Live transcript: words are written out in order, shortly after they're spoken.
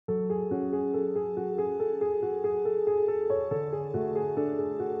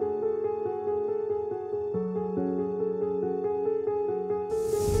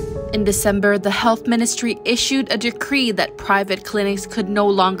In December, the Health Ministry issued a decree that private clinics could no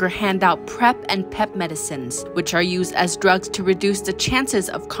longer hand out PrEP and PEP medicines, which are used as drugs to reduce the chances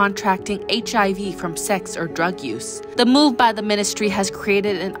of contracting HIV from sex or drug use. The move by the ministry has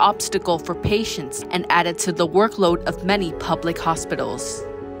created an obstacle for patients and added to the workload of many public hospitals.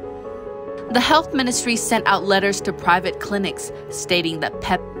 The Health Ministry sent out letters to private clinics stating that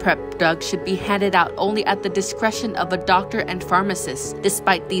PEP/PrEP drugs should be handed out only at the discretion of a doctor and pharmacist,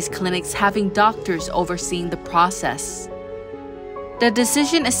 despite these clinics having doctors overseeing the process. The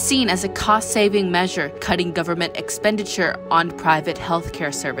decision is seen as a cost-saving measure, cutting government expenditure on private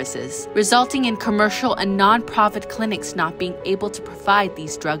healthcare services, resulting in commercial and non-profit clinics not being able to provide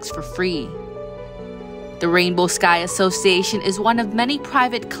these drugs for free. The Rainbow Sky Association is one of many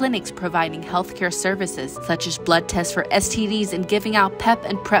private clinics providing healthcare services, such as blood tests for STDs and giving out PEP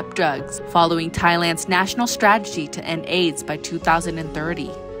and PrEP drugs, following Thailand's national strategy to end AIDS by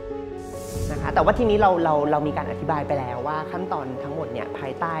 2030. แต่ว่าทีนี้เรามีการอธิบายไปแล้วว่าขั้นตอนทั้งหมดเนี่ยภา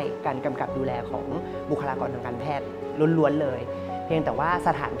ยใต้การกำกับดูแลของบุคลากรทางการแพทย์ล้วนๆเลยเพียงแต่ว่าส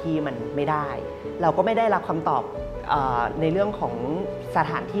ถานที่มันไม่ได้เราก็ไม่ได้รับคำตอบในเรื่องของส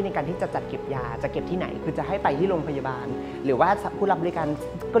ถานที่ในการที่จะจัดเก็บยาจะเก็บที่ไหนคือจะให้ไปที่โรงพยาบาลหรือว่าผู้รับบริการ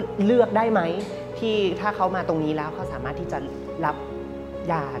ก็เลือกได้ไหมที่ถ้าเขามาตรงนี้แล้วเขาสามารถที่จะรับ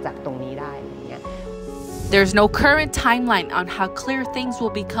ยาจากตรงนี้ได้อย่างเงี้ยThere's no current timeline on how clear things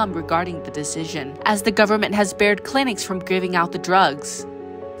will become regarding the decision, as the government has barred clinics from giving out the drugs.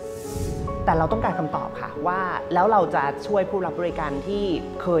 แต่เราต้องการคำตอบค่ะว่าแล้วเราจะช่วยผู้รับบริการที่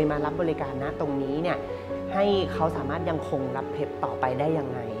เคยมารับบริการณตรงนี้เนี่ยให้เขาสามารถยังคงรับเพปต่อไปได้ยัง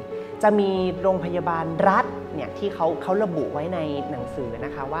ไงจะมีโรงพยาบาลรัฐเนี่ยที่เขาระบุไว้ในหนังสือน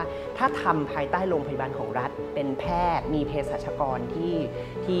ะคะว่าถ้าทำภายใต้โรงพยาบาลของรัฐเป็นแพทย์มีเภสัชกร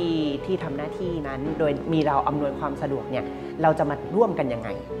ที่ทำหน้าที่นั้นโดยมีเราอำนวยความสะดวกเนี่ยเราจะมาร่วมกันยังไง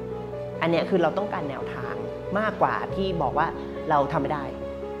อันนี้คือเราต้องการแนวทางมากกว่าที่บอกว่าเราทำไม่ได้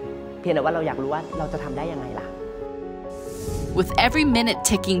เพียงแต่ว่าเราอยากรู้ว่าเราจะทำได้ยังไงล่ะWith every minute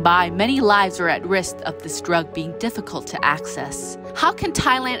ticking by, many lives are at risk of this drug being difficult to access. How can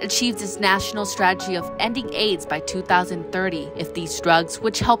Thailand achieve its national strategy of ending AIDS by 2030 if these drugs,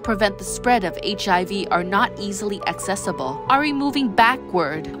 which help prevent the spread of HIV, are not easily accessible? Are we moving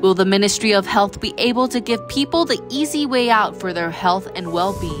backward? Will the Ministry of Health be able to give people the easy way out for their health and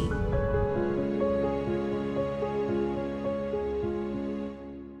well-being?